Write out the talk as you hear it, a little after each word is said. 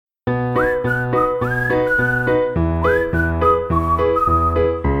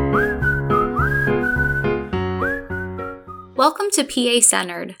Welcome to PA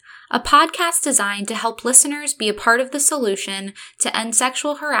Centered, a podcast designed to help listeners be a part of the solution to end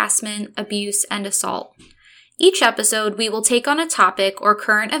sexual harassment, abuse, and assault. Each episode, we will take on a topic or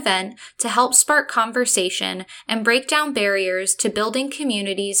current event to help spark conversation and break down barriers to building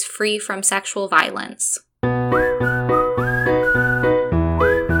communities free from sexual violence.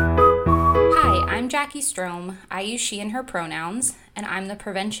 Hi, I'm Jackie Strom. I use she and her pronouns, and I'm the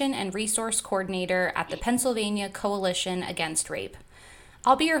Prevention and Resource Coordinator at the Pennsylvania Coalition Against Rape.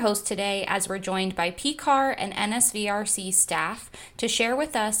 I'll be your host today as we're joined by PCAR and NSVRC staff to share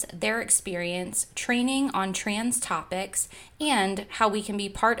with us their experience training on trans topics and how we can be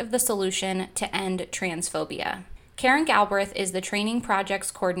part of the solution to end transphobia. Karen Galbraith is the Training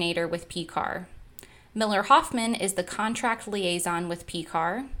Projects Coordinator with PCAR. Miller Hoffman is the Contract Liaison with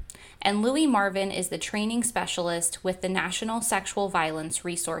PCAR. And Louie Marvin is the Training Specialist with the National Sexual Violence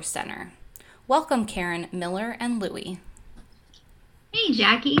Resource Center. Welcome, Karen, Miller, and Louie. Hey,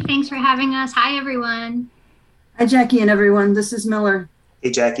 Jackie. Thanks for having us. Hi, everyone. Hi, Jackie and everyone. This is Miller.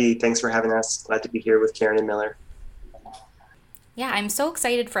 Hey, Jackie. Thanks for having us. Glad to be here with Karen and Miller. Yeah, I'm so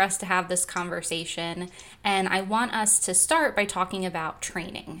excited for us to have this conversation, and I want us to start by talking about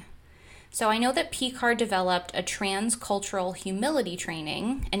training. So I know that PCAR developed a transcultural humility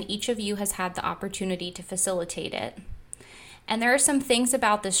training, and each of you has had the opportunity to facilitate it. And there are some things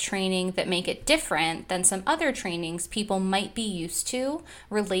about this training that make it different than some other trainings people might be used to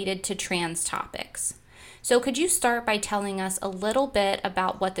related to trans topics. So could you start by telling us a little bit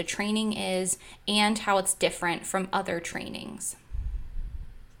about what the training is and how it's different from other trainings?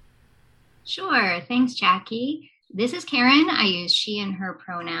 Sure. Thanks, Jackie. This is Karen. I use she and her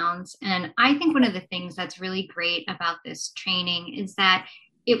pronouns. And I think one of the things that's really great about this training is that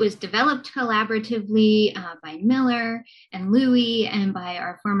it was developed collaboratively by Miller and Louie and by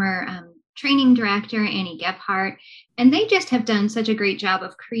our former training director, Annie Gebhardt. And they just have done such a great job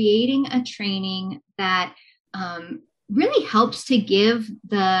of creating a training that really helps to give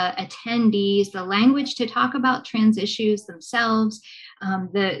the attendees the language to talk about trans issues themselves.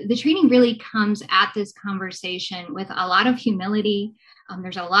 The training really comes at this conversation with a lot of humility.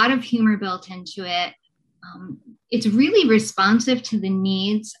 There's a lot of humor built into it. It's really responsive to the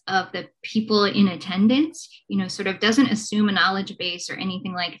needs of the people in attendance, sort of doesn't assume a knowledge base or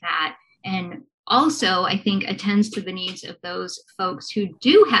anything like that. And also, I think, attends to the needs of those folks who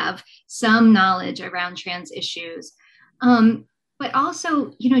do have some knowledge around trans issues. But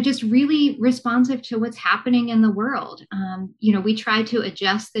also, just really responsive to what's happening in the world. We try to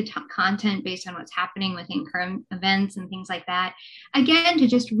adjust the content based on what's happening within current events and things like that. Again, to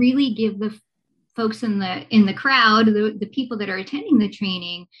just really give the folks in the crowd, the people that are attending the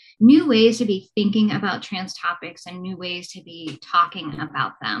training, new ways to be thinking about trans topics and new ways to be talking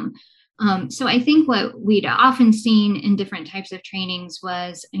about them. So I think what we'd often seen in different types of trainings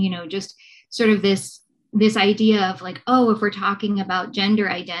was, just sort of this idea of like, oh, if we're talking about gender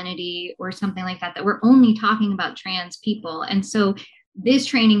identity or something like that we're only talking about trans people. And so this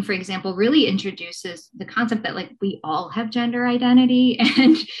training, for example, really introduces the concept that like we all have gender identity.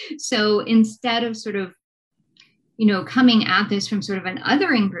 And so instead of sort of, coming at this from sort of an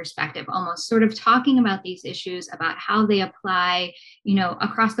othering perspective, almost sort of talking about these issues, about how they apply,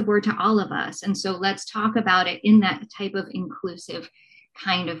 across the board to all of us. And so let's talk about it in that type of inclusive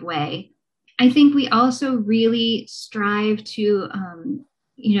kind of way. I think we also really strive to,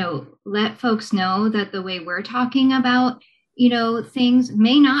 let folks know that the way we're talking about, things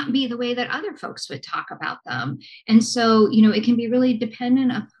may not be the way that other folks would talk about them. And so, it can be really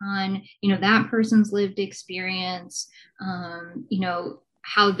dependent upon, that person's lived experience,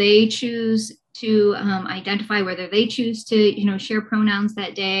 how they choose to identify, whether they choose to, share pronouns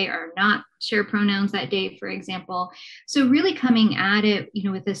that day or not share pronouns that day, for example. So really coming at it,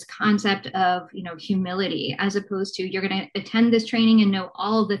 with this concept of, humility, as opposed to you're going to attend this training and know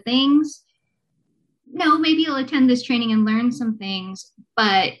all the things. No, maybe you'll attend this training and learn some things,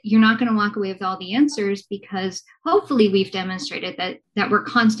 but you're not going to walk away with all the answers, because hopefully we've demonstrated that we're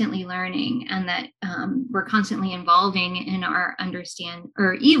constantly learning and that we're constantly evolving in our understanding,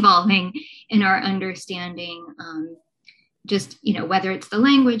 just, whether it's the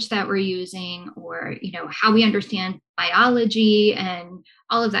language that we're using or, how we understand biology and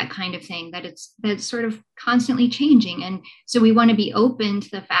all of that kind of thing, that's sort of constantly changing. And so we want to be open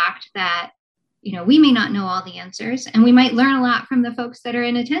to the fact that, we may not know all the answers, and we might learn a lot from the folks that are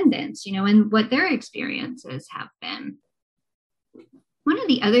in attendance, and what their experiences have been. One of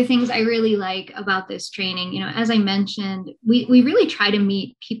the other things I really like about this training, as I mentioned, we really try to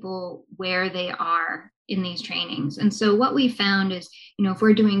meet people where they are in these trainings. And so what we found is, if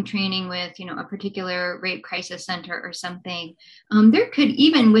we're doing training with, a particular rape crisis center or something, there could,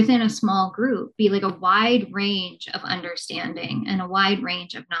 even within a small group, be like a wide range of understanding and a wide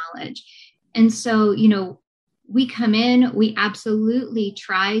range of knowledge. And so, we come in, we absolutely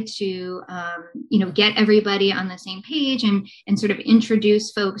try to, get everybody on the same page and sort of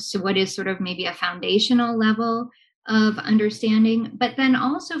introduce folks to what is sort of maybe a foundational level of understanding. But then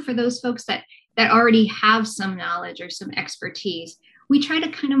also for those folks that already have some knowledge or some expertise, we try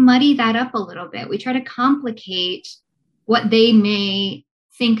to kind of muddy that up a little bit. We try to complicate what they may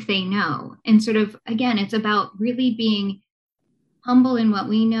think they know. And sort of, again, it's about really being humble in what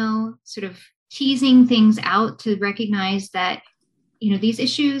we know, sort of teasing things out to recognize that, these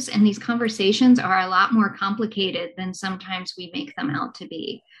issues and these conversations are a lot more complicated than sometimes we make them out to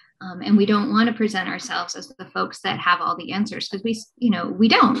be. And we don't want to present ourselves as the folks that have all the answers, because we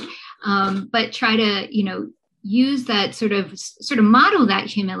don't, but try to, use that sort of model that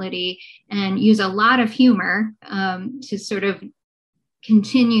humility and use a lot of humor to sort of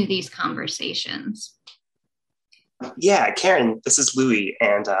continue these conversations. Yeah, Karen, this is Louis,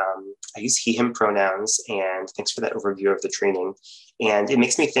 and I use he, him pronouns, and thanks for that overview of the training. And it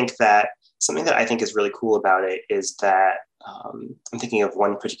makes me think that something that I think is really cool about it is that I'm thinking of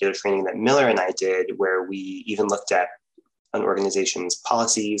one particular training that Miller and I did, where we even looked at an organization's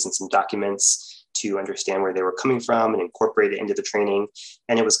policies and some documents to understand where they were coming from and incorporate it into the training.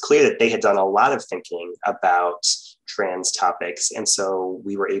 And it was clear that they had done a lot of thinking about trans topics. And so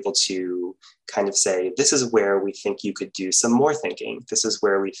we were able to kind of say, this is where we think you could do some more thinking. This is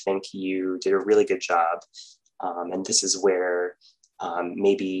where we think you did a really good job. And this is where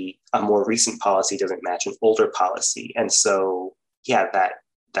maybe a more recent policy doesn't match an older policy. And so, yeah,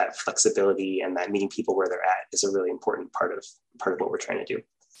 that flexibility and that meeting people where they're at is a really important part of what we're trying to do.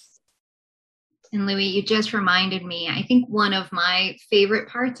 And Louis, you just reminded me, I think one of my favorite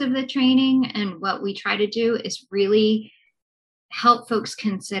parts of the training and what we try to do is really help folks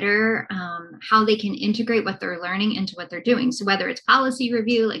consider how they can integrate what they're learning into what they're doing. So whether it's policy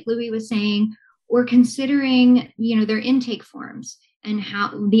review, like Louis was saying, or considering, their intake forms and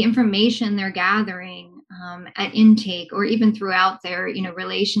how the information they're gathering at intake, or even throughout their,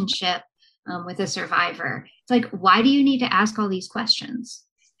 relationship with a survivor. It's like, why do you need to ask all these questions?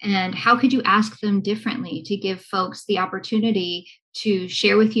 And how could you ask them differently to give folks the opportunity to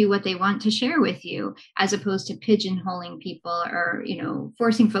share with you what they want to share with you, as opposed to pigeonholing people or,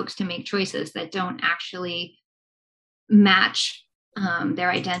 forcing folks to make choices that don't actually match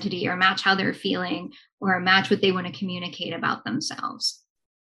their identity or match how they're feeling or match what they want to communicate about themselves.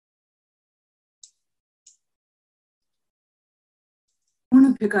 I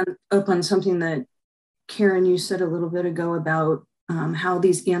want to pick up on something that Karen, you said a little bit ago about how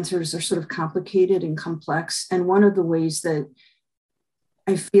these answers are sort of complicated and complex. And one of the ways that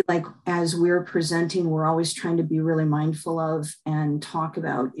I feel like as we're presenting, we're always trying to be really mindful of and talk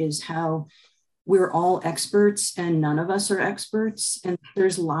about is how we're all experts and none of us are experts. And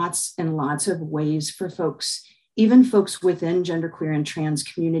there's lots and lots of ways for folks, even folks within genderqueer and trans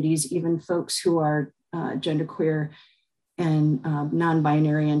communities, even folks who are genderqueer and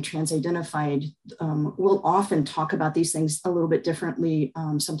non-binary and trans-identified will often talk about these things a little bit differently.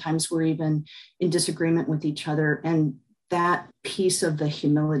 Sometimes we're even in disagreement with each other. And that piece of the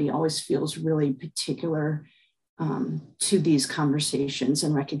humility always feels really particular to these conversations,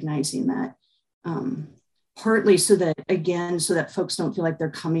 and recognizing that partly so that folks don't feel like they're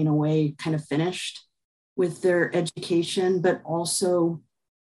coming away kind of finished with their education, but also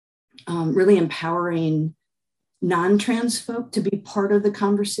really empowering non-trans folk to be part of the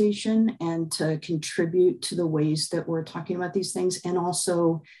conversation and to contribute to the ways that we're talking about these things. And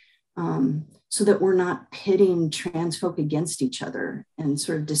also so that we're not pitting trans folk against each other and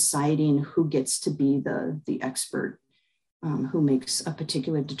sort of deciding who gets to be the expert who makes a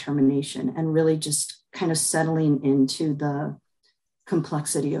particular determination, and really just kind of settling into the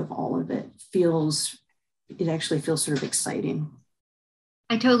complexity of all of it. It actually feels sort of exciting.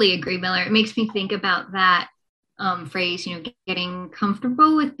 I totally agree, Miller. It makes me think about that phrase, getting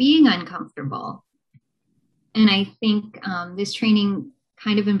comfortable with being uncomfortable. And I think this training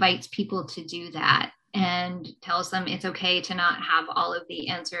kind of invites people to do that and tells them it's okay to not have all of the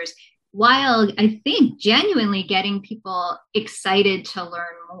answers, while I think genuinely getting people excited to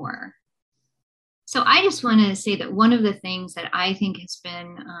learn more. So I just want to say that one of the things that I think has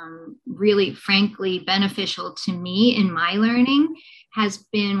been really, frankly, beneficial to me in my learning has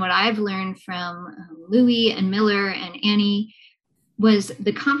been what I've learned from Louis and Miller and Annie, was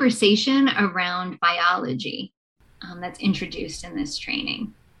the conversation around biology that's introduced in this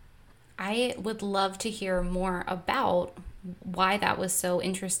training. I would love to hear more about why that was so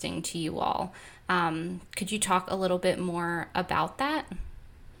interesting to you all. Could you talk a little bit more about that?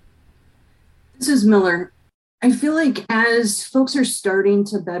 This is Miller. I feel like as folks are starting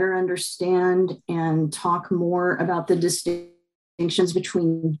to better understand and talk more about the distinctions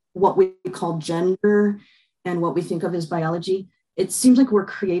between what we call gender and what we think of as biology, it seems like we're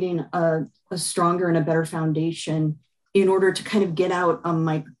creating a stronger and a better foundation in order to kind of get out a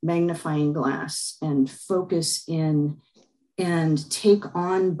magnifying glass and focus in and take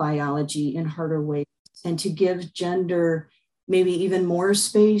on biology in harder ways, and to give gender maybe even more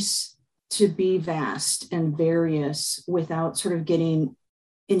space to be vast and various without sort of getting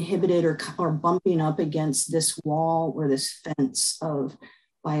inhibited or bumping up against this wall or this fence of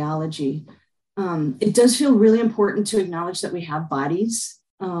biology. It does feel really important to acknowledge that we have bodies,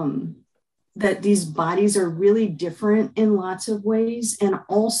 that these bodies are really different in lots of ways, and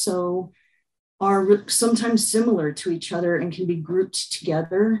also are sometimes similar to each other and can be grouped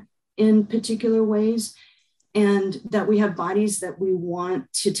together in particular ways, and that we have bodies that we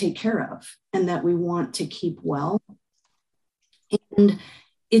want to take care of and that we want to keep well. And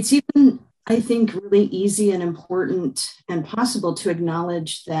it's even, I think, really easy and important and possible to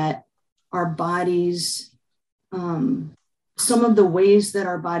acknowledge that our bodies, some of the ways that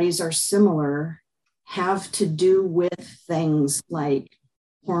our bodies are similar have to do with things like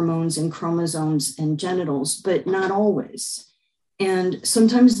hormones and chromosomes and genitals, but not always. And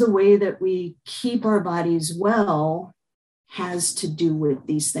sometimes the way that we keep our bodies well has to do with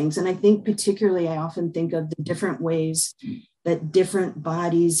these things. And I think particularly, I often think of the different ways that different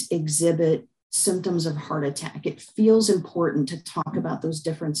bodies exhibit symptoms of heart attack. It feels important to talk about those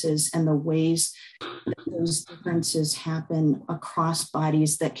differences and the ways that those differences happen across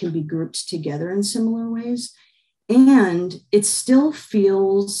bodies that can be grouped together in similar ways. And it still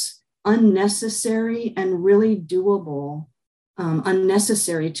feels unnecessary and really doable,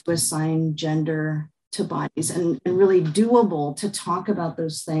 unnecessary to assign gender to bodies, and really doable to talk about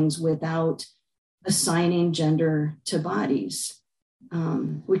those things without assigning gender to bodies.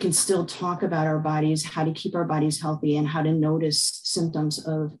 We can still talk about our bodies, how to keep our bodies healthy, and how to notice symptoms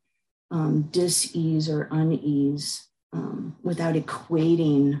of dis-ease or unease without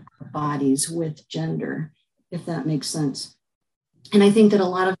equating bodies with gender, if that makes sense. And I think that a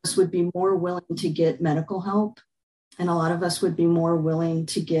lot of us would be more willing to get medical help, and a lot of us would be more willing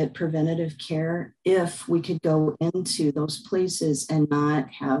to get preventative care if we could go into those places and not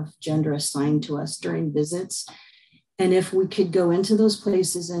have gender assigned to us during visits. And if we could go into those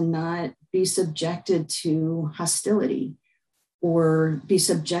places and not be subjected to hostility or be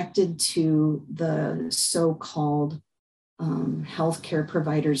subjected to the so-called healthcare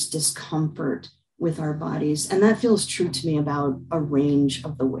providers' discomfort with our bodies. And that feels true to me about a range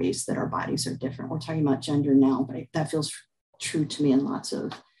of the ways that our bodies are different. We're talking about gender now, but that feels true to me in lots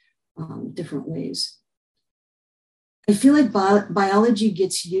of different ways. I feel like biology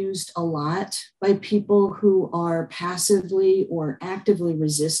gets used a lot by people who are passively or actively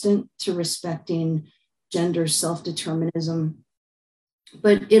resistant to respecting gender self-determinism.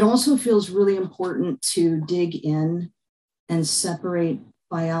 But it also feels really important to dig in and separate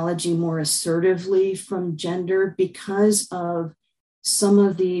biology more assertively from gender because of some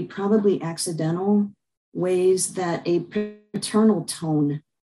of the probably accidental ways that a paternal tone,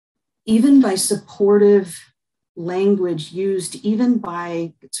 even by supportive language used even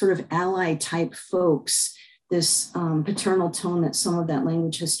by sort of ally type folks, this paternal tone that some of that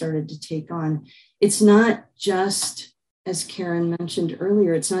language has started to take on. It's not just, as Karen mentioned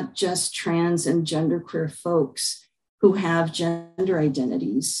earlier, it's not just trans and genderqueer folks who have gender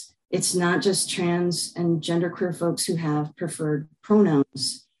identities. It's not just trans and genderqueer folks who have preferred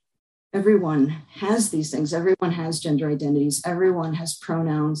pronouns. Everyone has these things. Everyone has gender identities. Everyone has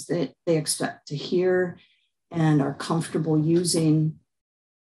pronouns that they expect to hear and are comfortable using.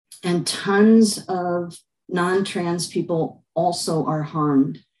 And tons of non-trans people also are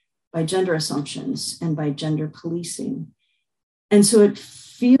harmed by gender assumptions and by gender policing. And so it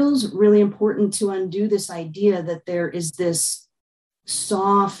feels really important to undo this idea that there is this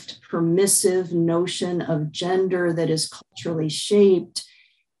soft, permissive notion of gender that is culturally shaped,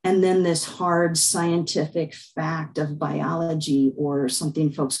 and then this hard scientific fact of biology or something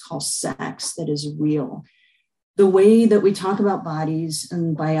folks call sex that is real. The way that we talk about bodies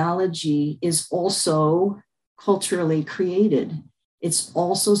and biology is also culturally created. It's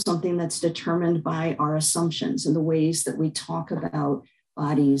also something that's determined by our assumptions and the ways that we talk about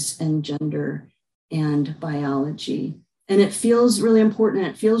bodies and gender and biology. And it feels really important.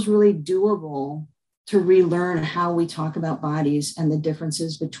 It feels really doable to relearn how we talk about bodies and the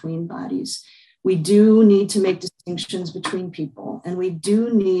differences between bodies. We do need to make distinctions between people, and we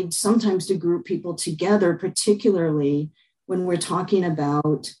do need sometimes to group people together, particularly when we're talking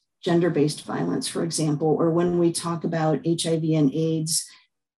about gender-based violence, for example, or when we talk about HIV and AIDS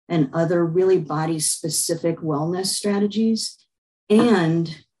and other really body-specific wellness strategies.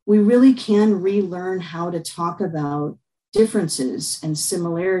 And we really can relearn how to talk about differences and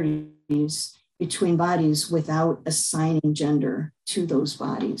similarities between bodies without assigning gender to those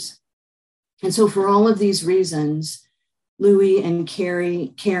bodies. And so for all of these reasons, Louie and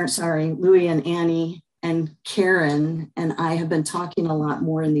Annie and Karen and I have been talking a lot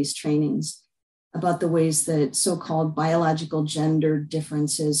more in these trainings about the ways that so-called biological gender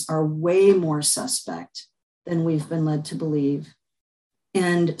differences are way more suspect than we've been led to believe.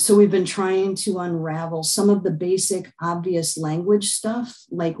 And so we've been trying to unravel some of the basic, obvious language stuff,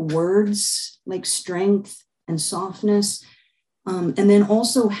 like words, like strength and softness, and then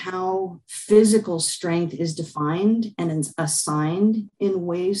also how physical strength is defined and is assigned in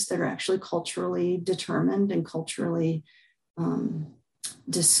ways that are actually culturally determined and culturally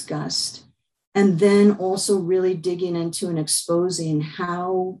discussed. And then also really digging into and exposing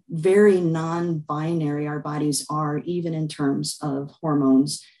how very non-binary our bodies are, even in terms of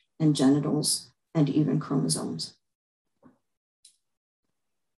hormones and genitals and even chromosomes.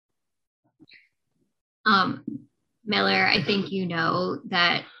 Miller, I think you know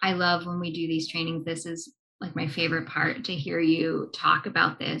that I love when we do these trainings. This is like my favorite part, to hear you talk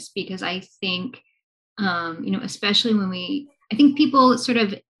about this, because I think, especially when I think people sort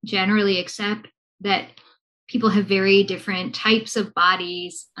of generally accept that people have very different types of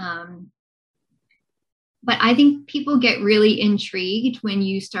bodies. But I think people get really intrigued when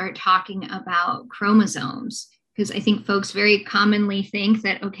you start talking about chromosomes, because I think folks very commonly think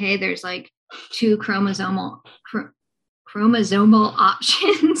that, okay, there's like two chromosomal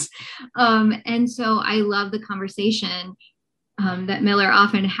options. And so I love the conversation that Miller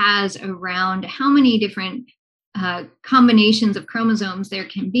often has around how many different combinations of chromosomes there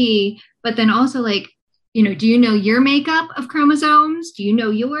can be, but then also like, do you know your makeup of chromosomes? Do you know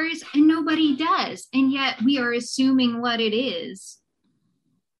yours? And nobody does. And yet we are assuming what it is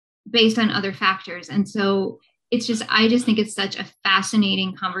based on other factors. And so I just think it's such a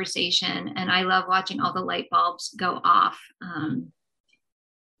fascinating conversation. And I love watching all the light bulbs go off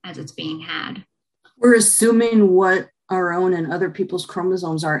as it's being had. We're assuming what our own and other people's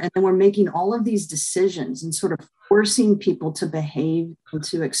chromosomes are. And then we're making all of these decisions and sort of forcing people to behave and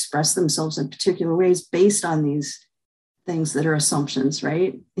to express themselves in particular ways based on these things that are assumptions,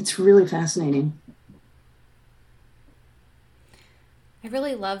 right? It's really fascinating. I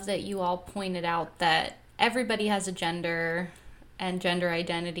really love that you all pointed out that everybody has a gender and gender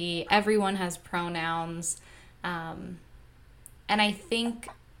identity. Everyone has pronouns. And I think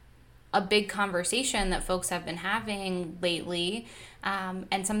a big conversation that folks have been having lately,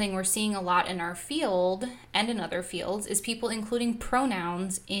 and something we're seeing a lot in our field and in other fields, is people including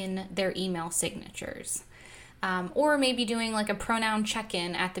pronouns in their email signatures. Or maybe doing like a pronoun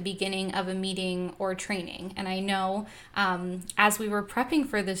check-in at the beginning of a meeting or training. And I know as we were prepping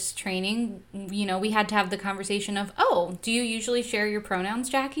for this training, we had to have the conversation of, do you usually share your pronouns,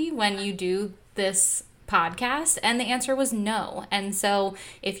 Jackie, when you do this podcast? And the answer was no. And so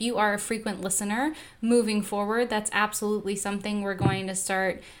if you are a frequent listener moving forward, that's absolutely something we're going to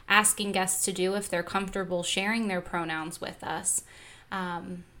start asking guests to do if they're comfortable sharing their pronouns with us.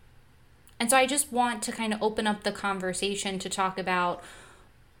 And so I just want to kind of open up the conversation to talk about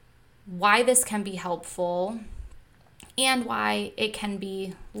why this can be helpful and why it can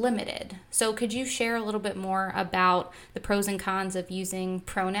be limited. So could you share a little bit more about the pros and cons of using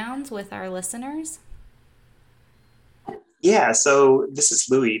pronouns with our listeners? Yeah, so this is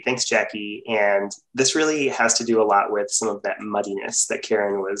Louie. Thanks, Jackie. And this really has to do a lot with some of that muddiness that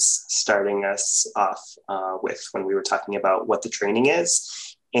Karen was starting us off with when we were talking about what the training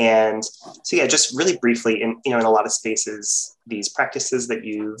is. And so, yeah, just really briefly, in a lot of spaces, these practices that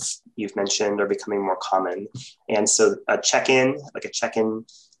you've mentioned are becoming more common. And so a check-in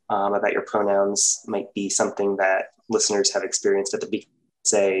about your pronouns might be something that listeners have experienced at the beginning.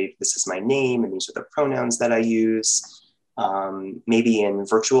 Say, this is my name, and these are the pronouns that I use. Maybe in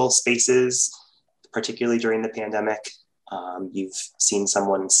virtual spaces, particularly during the pandemic, you've seen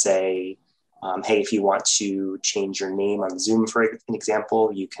someone say, hey, if you want to change your name on Zoom, for an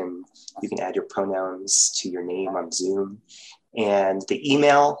example, you can add your pronouns to your name on Zoom. And the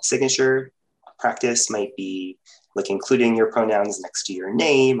email signature practice might be like including your pronouns next to your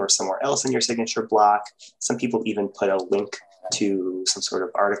name or somewhere else in your signature block. Some people even put a link to some sort of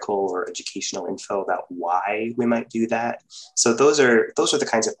article or educational info about why we might do that. So those are the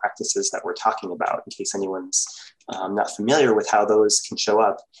kinds of practices that we're talking about, in case anyone's not familiar with how those can show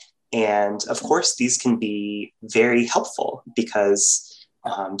up. And of course, these can be very helpful because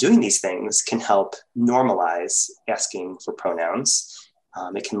doing these things can help normalize asking for pronouns.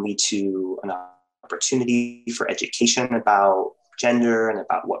 It can lead to an opportunity for education about gender and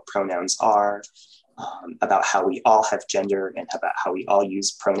about what pronouns are, about how we all have gender and about how we all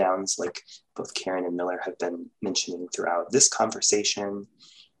use pronouns, like both Karen and Miller have been mentioning throughout this conversation.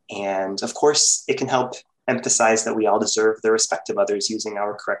 And of course, it can help emphasize that we all deserve the respect of others using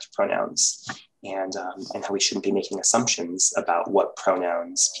our correct pronouns, and how we shouldn't be making assumptions about what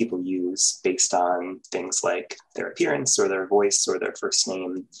pronouns people use based on things like their appearance or their voice or their first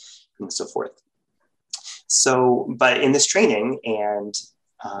name and so forth. So, but in this training and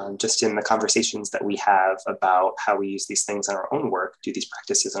just in the conversations that we have about how we use these things in our own work, do these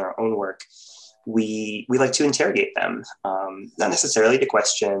practices in our own work, we like to interrogate them, not necessarily to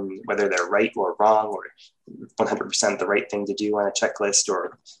question whether they're right or wrong or 100% the right thing to do on a checklist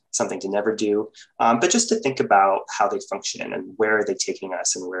or something to never do, but just to think about how they function and where are they taking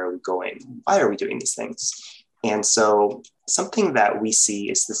us and where are we going? Why are we doing these things? And so something that we see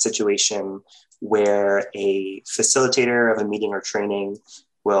is the situation where a facilitator of a meeting or training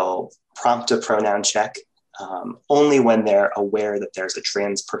will prompt a pronoun check only when they're aware that there's a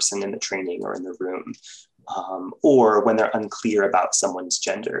trans person in the training or in the room, or when they're unclear about someone's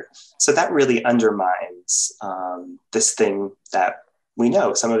gender. So that really undermines this thing that we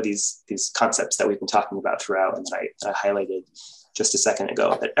know, some of these concepts that we've been talking about throughout and that I highlighted just a second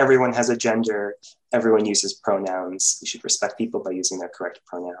ago, that everyone has a gender, everyone uses pronouns, we should respect people by using their correct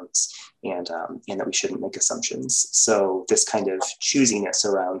pronouns, and that we shouldn't make assumptions. So this kind of choosiness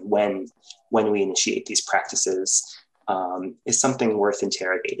around when we initiate these practices is something worth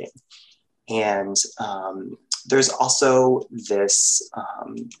interrogating. And there's also this,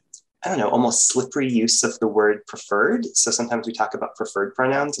 almost slippery use of the word preferred. So sometimes we talk about preferred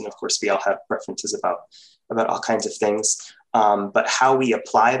pronouns, and of course we all have preferences about all kinds of things. But how we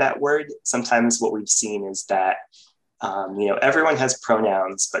apply that word, sometimes what we've seen is that, everyone has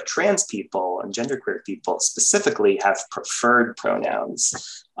pronouns, but trans people and genderqueer people specifically have preferred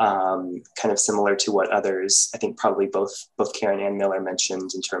pronouns, kind of similar to what others, I think probably both Karen and Miller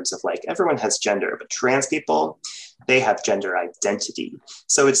mentioned in terms of like, everyone has gender, but trans people, they have gender identity.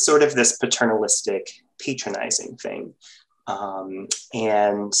 So it's sort of this paternalistic, patronizing thing.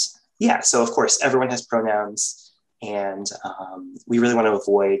 So of course, everyone has pronouns, and we really want to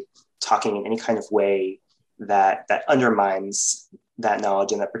avoid talking in any kind of way that undermines that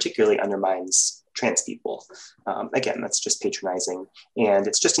knowledge and that particularly undermines trans people. Again, that's just patronizing, and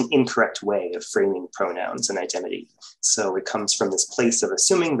it's just an incorrect way of framing pronouns and identity. So it comes from this place of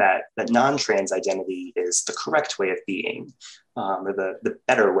assuming that non-trans identity is the correct way of being, or the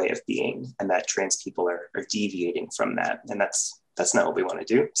better way of being, and that trans people are deviating from that. And that's not what we want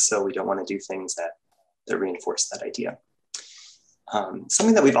to do. So we don't want to do things that reinforce that idea.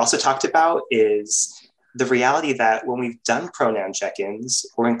 Something that we've also talked about is the reality that when we've done pronoun check-ins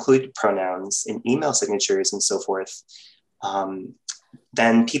or included pronouns in email signatures and so forth,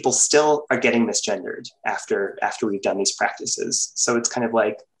 then people still are getting misgendered after we've done these practices. So it's kind of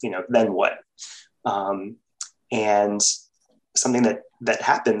like, then what? And something that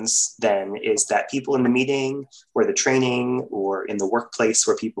happens then is that people in the meeting or the training or in the workplace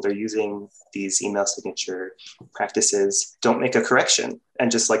where people are using these email signature practices don't make a correction, and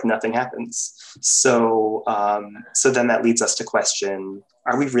just like nothing happens. So then that leads us to question,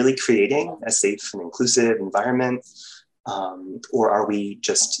 are we really creating a safe and inclusive environment? Or are we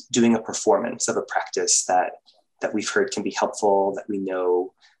just doing a performance of a practice that we've heard can be helpful, that we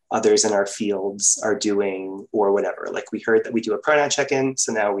know others in our fields are doing, or whatever? Like, we heard that we do a pronoun check-in,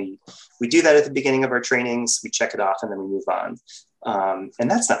 so now we do that at the beginning of our trainings, we check it off, and then we move on.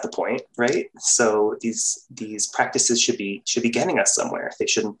 And that's not the point, right? So these practices should be getting us somewhere. They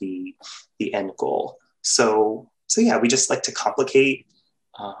shouldn't be the end goal. So yeah, we just like to complicate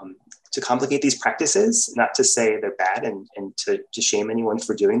these practices, not to say they're bad and to shame anyone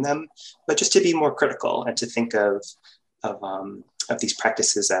for doing them, but just to be more critical and to think of these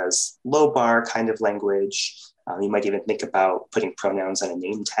practices as low bar kind of language. You might even think about putting pronouns on a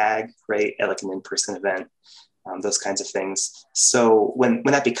name tag, right? At like an in-person event, those kinds of things. So when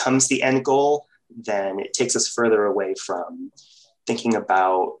that becomes the end goal, then it takes us further away from thinking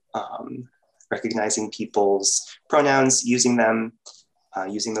about recognizing people's pronouns, using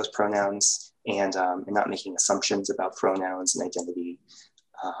those pronouns, and not making assumptions about pronouns and identity.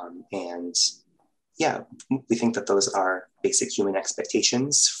 And yeah, we think that those are basic human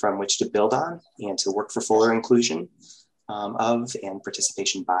expectations from which to build on and to work for fuller inclusion of and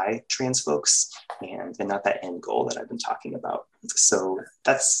participation by trans folks, and not that end goal that I've been talking about. So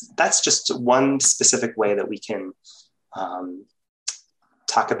that's just one specific way that we can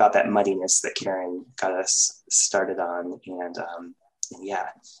talk about that muddiness that Karen got us started on. And yeah,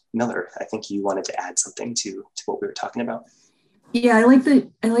 Miller, I think you wanted to add something to what we were talking about. Yeah, I like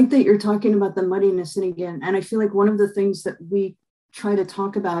that you're talking about the muddiness. And I feel like one of the things that we try to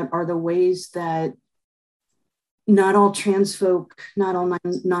talk about are the ways that not all trans folk, not all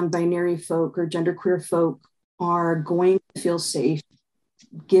non-binary folk or genderqueer folk are going to feel safe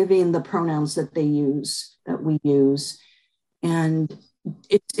giving the pronouns that we use. And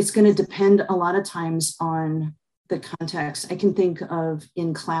it's going to depend a lot of times on the context. I can think of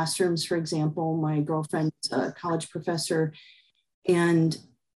in classrooms, for example, my girlfriend's a college professor and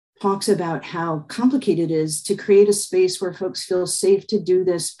talks about how complicated it is to create a space where folks feel safe to do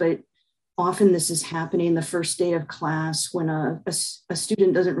this, but often this is happening the first day of class when a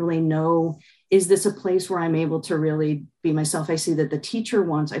student doesn't really know, is this a place where I'm able to really be myself? I see that the teacher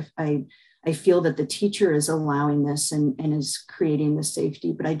wants, I feel that the teacher is allowing this and is creating the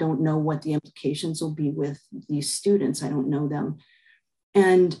safety, but I don't know what the implications will be with these students. I don't know them.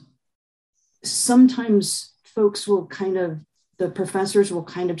 And sometimes folks will the professors will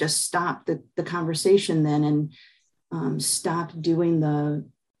kind of just stop the conversation then and stop doing the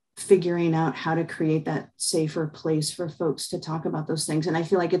figuring out how to create that safer place for folks to talk about those things. And I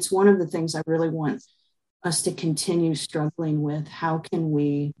feel like it's one of the things I really want us to continue struggling with. How can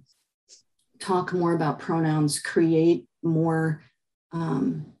we talk more about pronouns, create more,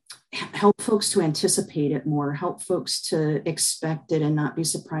 help folks to anticipate it more, help folks to expect it and not be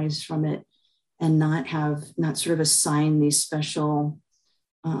surprised from it, and not sort of assign these special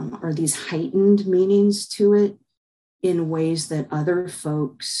or these heightened meanings to it in ways that other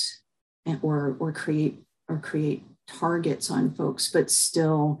folks or create targets on folks, but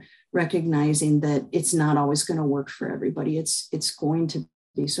still recognizing that it's not always going to work for everybody. It's going to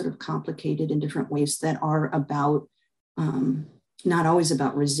be sort of complicated in different ways that are about not always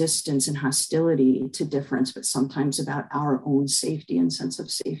about resistance and hostility to difference, but sometimes about our own safety and sense of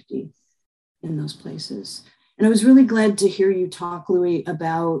safety in those places. And I was really glad to hear you talk, Louie,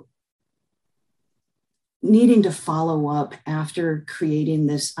 about needing to follow up after creating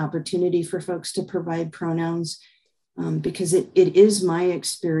this opportunity for folks to provide pronouns, because it is my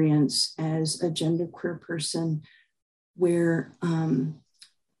experience as a genderqueer person where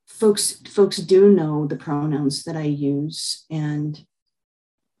folks do know the pronouns that I use and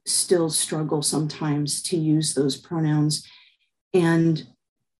still struggle sometimes to use those pronouns. And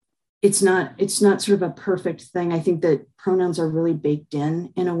it's not sort of a perfect thing. I think that pronouns are really baked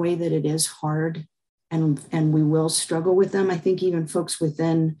in a way that it is hard, and we will struggle with them. I think even folks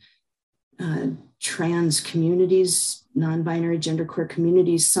within trans communities, non-binary, genderqueer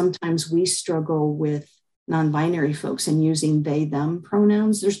communities, sometimes we struggle with non-binary folks and using they, them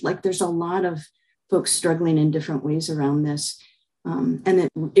pronouns. There's a lot of folks struggling in different ways around this. And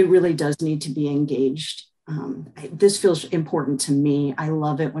it really does need to be engaged. This feels important to me. I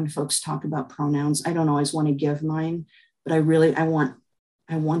love it when folks talk about pronouns. I don't always want to give mine, but I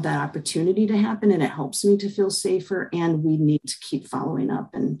want that opportunity to happen, and it helps me to feel safer. And we need to keep following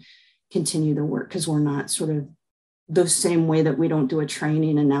up and continue the work, because we're not sort of the same way that we don't do a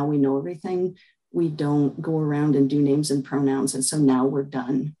training and now we know everything. We don't go around and do names and pronouns. And so now we're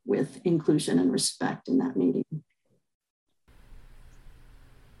done with inclusion and respect in that meeting.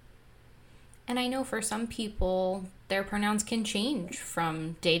 And I know for some people, their pronouns can change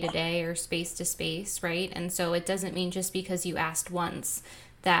from day to day or space to space, right? And so it doesn't mean just because you asked once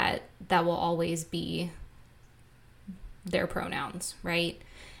that will always be their pronouns, right?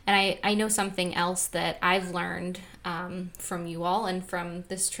 And I know something else that I've learned from you all and from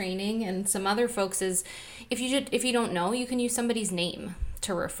this training and some other folks is if you don't know, you can use somebody's name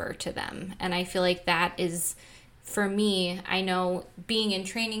to refer to them. And I feel like that is, for me, I know being in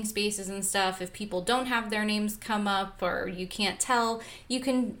training spaces and stuff, if people don't have their names come up or you can't tell, you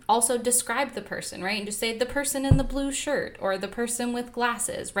can also describe the person, right? And just say the person in the blue shirt or the person with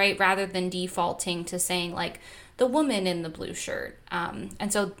glasses, right? Rather than defaulting to saying like the woman in the blue shirt.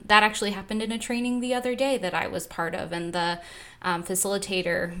 And so that actually happened in a training the other day that I was part of. And the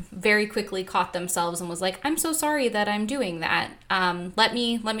facilitator very quickly caught themselves and was like, I'm so sorry that I'm doing that. Let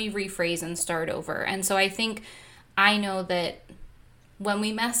me rephrase and start over. And so I think I know that when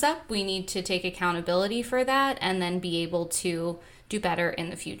we mess up, we need to take accountability for that and then be able to do better in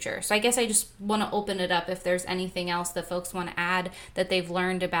the future. So I guess I just want to open it up if there's anything else that folks want to add that they've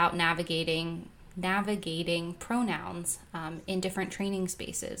learned about navigating pronouns in different training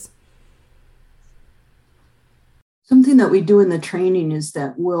spaces. Something that we do in the training is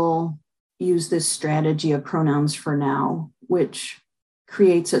that we'll use this strategy of pronouns for now, which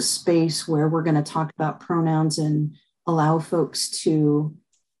creates a space where we're going to talk about pronouns and allow folks to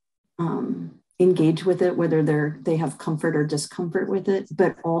engage with it, whether they have comfort or discomfort with it,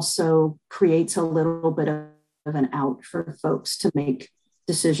 but also creates a little bit of an out for folks to make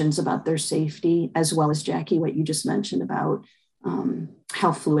decisions about their safety, as well as Jackie, what you just mentioned about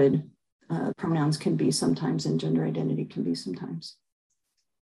how fluid pronouns can be sometimes and gender identity can be sometimes.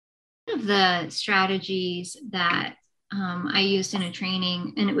 One of the strategies that I used in a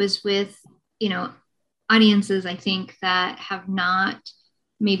training, and it was with, audiences, I think, that have not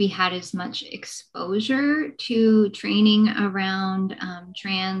maybe had as much exposure to training around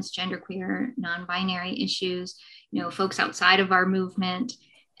trans, genderqueer, non-binary issues, folks outside of our movement.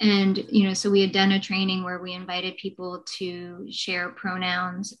 And, so we had done a training where we invited people to share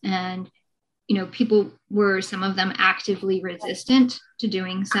pronouns, and, some of them actively resistant to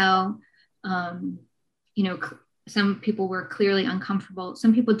doing so. Some people were clearly uncomfortable.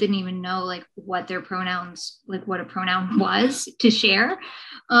 Some people didn't even know what their pronouns, what a pronoun was to share.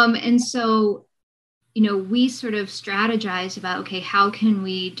 And so, we sort of strategized about, okay, how can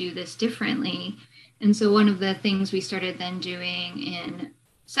we do this differently? And so one of the things we started then doing in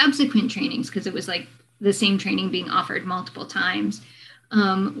subsequent trainings, because it was the same training being offered multiple times,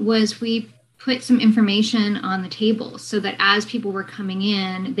 was we put some information on the table so that as people were coming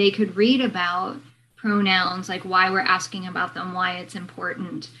in, they could read about pronouns, why we're asking about them, why it's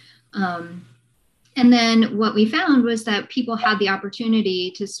important. And then what we found was that people had the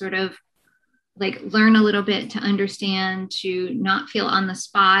opportunity to sort of learn a little bit, to understand, to not feel on the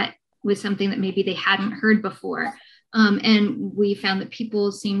spot with something that maybe they hadn't heard before. And we found that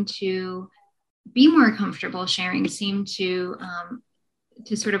people seemed to be more comfortable sharing, seemed to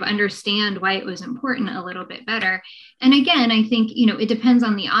sort of understand why it was important a little bit better. And again, I think, it depends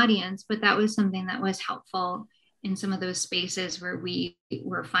on the audience, but that was something that was helpful in some of those spaces where we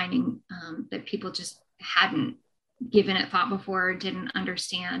were finding that people just hadn't given it thought before, didn't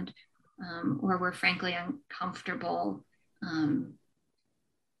understand, or were frankly uncomfortable,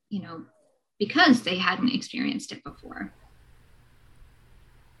 because they hadn't experienced it before.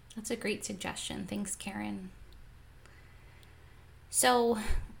 That's a great suggestion. Thanks, Karen. So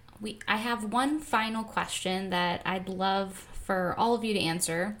I have one final question that I'd love for all of you to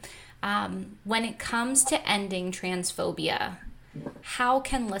answer. When it comes to ending transphobia, how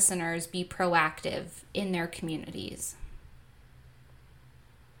can listeners be proactive in their communities?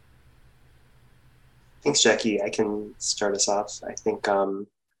 Thanks, Jackie. I can start us off. I think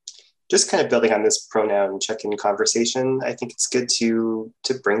just kind of building on this pronoun check-in conversation, I think it's good to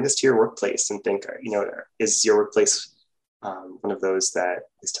bring this to your workplace and think, is your workplace one of those that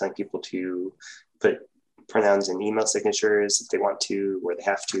is telling people to put pronouns in email signatures if they want to, or they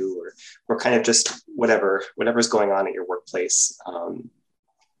have to, or kind of just whatever's going on at your workplace.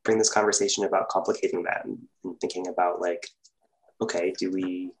 Bring this conversation about complicating that and thinking about okay, do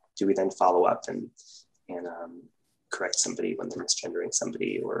we then follow up and correct somebody when they're misgendering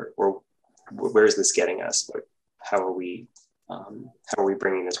somebody, or where is this getting us? How are we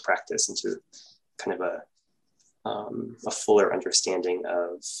bringing this practice into kind of a fuller understanding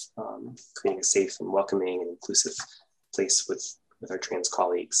of creating a safe and welcoming and inclusive place with our trans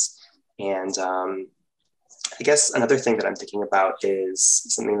colleagues. And I guess another thing that I'm thinking about is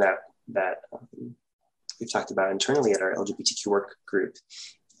something that we've talked about internally at our LGBTQ work group,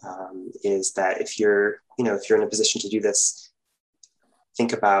 is that if you're in a position to do this,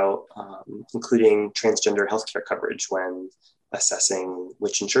 think about including transgender healthcare coverage when assessing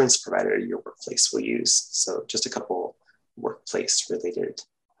which insurance provider your workplace will use. So just a couple workplace related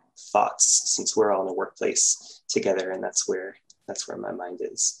thoughts, since we're all in a workplace together, and that's where my mind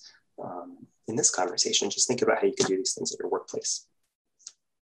is in this conversation. Just think about how you can do these things at your workplace.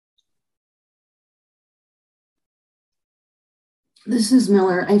 This is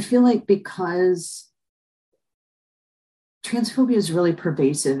Miller. I feel like because transphobia is really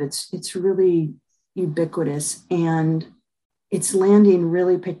pervasive, it's really ubiquitous, and it's landing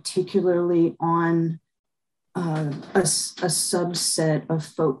really particularly on a subset of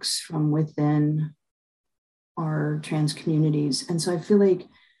folks from within our trans communities. And so I feel like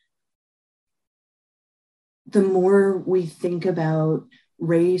the more we think about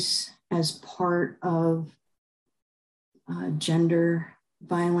race as part of gender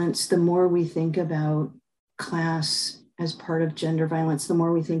violence, the more we think about class as part of gender violence, the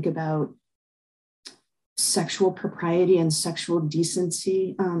more we think about sexual propriety and sexual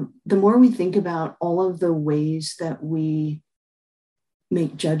decency, the more we think about all of the ways that we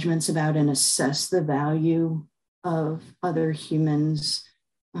make judgments about and assess the value of other humans.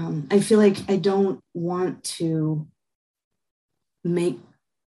 I feel like I don't want to make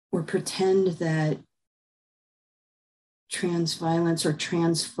or pretend that trans violence or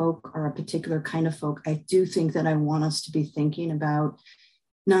trans folk are a particular kind of folk. I do think that I want us to be thinking about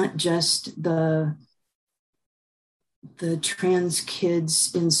not just the trans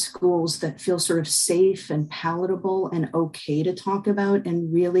kids in schools that feel sort of safe and palatable and okay to talk about,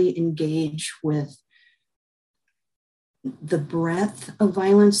 and really engage with the breadth of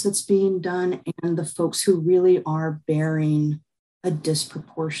violence that's being done and the folks who really are bearing a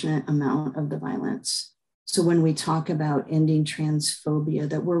disproportionate amount of the violence. So when we talk about ending transphobia,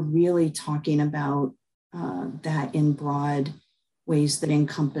 that we're really talking about that in broad ways that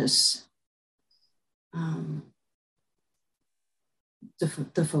encompass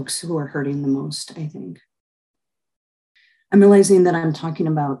the folks who are hurting the most, I think. I'm realizing that I'm talking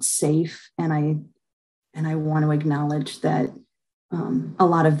about safe, and I want to acknowledge that a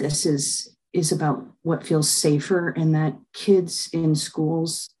lot of this is about what feels safer, and that kids in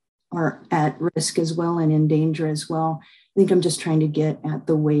schools are at risk as well and in danger as well. I think I'm just trying to get at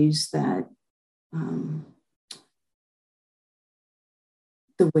the ways that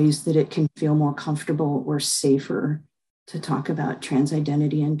it can feel more comfortable or safer to talk about trans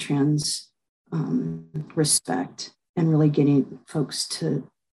identity and trans respect, and really getting folks to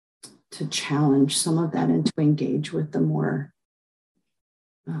challenge some of that and to engage with the more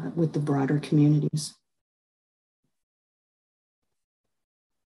with the broader communities.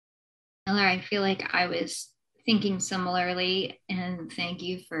 Miller, I feel like I was thinking similarly, and thank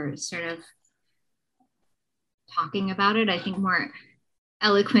you for sort of talking about it, I think more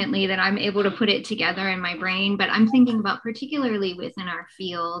eloquently than I'm able to put it together in my brain. But I'm thinking about, particularly within our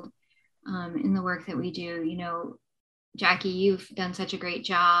field, in the work that we do, you know, Jackie, you've done such a great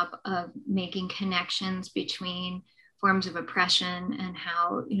job of making connections between forms of oppression and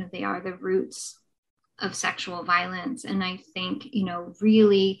how, you know, they are the roots of sexual violence. And I think, you know,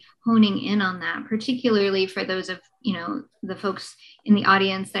 really honing in on that, particularly for those of, you know, the folks in the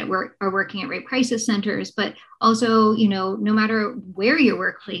audience that are working at rape crisis centers, but also, you know, no matter where your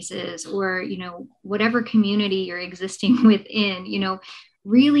workplace is, or, you know, whatever community you're existing within, you know,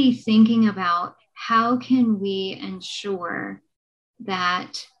 really thinking about how can we ensure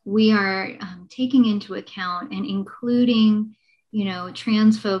that we are taking into account and including, you know,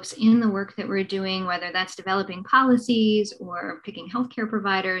 trans folks in the work that we're doing, whether that's developing policies or picking healthcare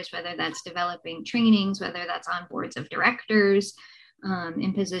providers, whether that's developing trainings, whether that's on boards of directors,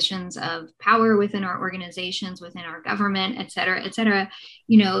 in positions of power within our organizations, within our government, et cetera,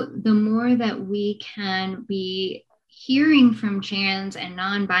 you know, the more that we can be hearing from trans and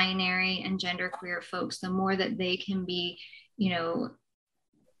non-binary and genderqueer folks, the more that they can be, you know,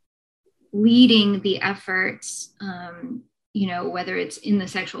 leading the efforts, you know, whether it's in the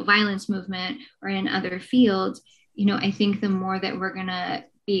sexual violence movement or in other fields, you know, I think the more that we're going to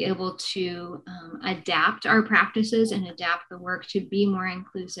be able to adapt our practices and adapt the work to be more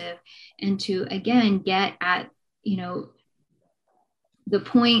inclusive, and to, again, get at, you know, the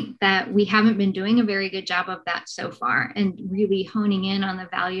point that we haven't been doing a very good job of that so far, and really honing in on the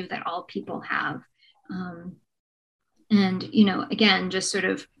value that all people have. And, you know, again, just sort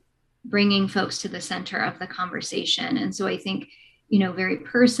of bringing folks to the center of the conversation. And so I think, you know, very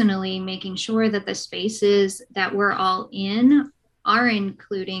personally, making sure that the spaces that we're all in are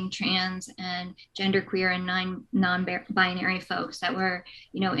including trans and genderqueer and non-binary folks, that we're,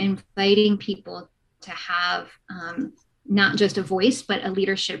 you know, inviting people to have not just a voice, but a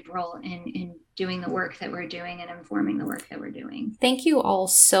leadership role in doing the work that we're doing and informing the work that we're doing. Thank you all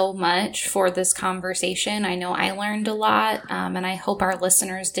so much for this conversation. I know I learned a lot, and I hope our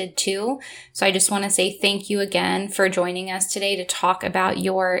listeners did too. So I just want to say thank you again for joining us today to talk about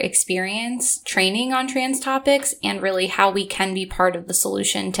your experience training on trans topics, and really how we can be part of the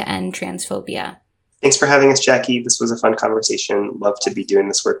solution to end transphobia. Thanks for having us, Jackie. This was a fun conversation. Love to be doing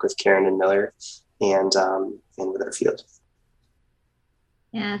this work with Karen and Miller, and with our field.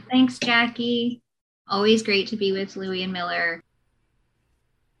 Yeah, thanks, Jackie. Always great to be with Louie and Miller.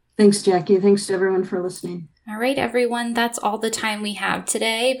 Thanks, Jackie. Thanks to everyone for listening. All right, everyone, that's all the time we have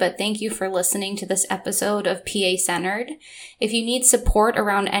today, but thank you for listening to this episode of PA Centered. If you need support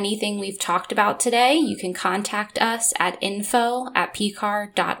around anything we've talked about today, you can contact us at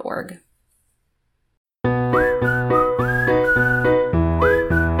info@pcar.org.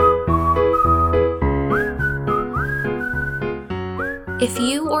 If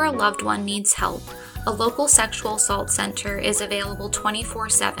you or a loved one needs help, a local sexual assault center is available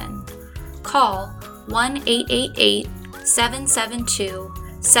 24/7. Call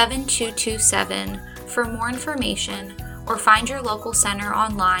 1-888-772-7227 for more information, or find your local center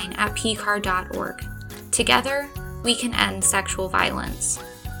online at pcar.org. Together, we can end sexual violence.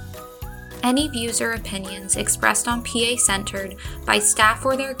 Any views or opinions expressed on PA Centered by staff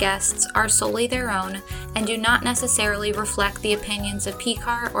or their guests are solely their own and do not necessarily reflect the opinions of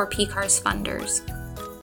PCAR or PCAR's funders.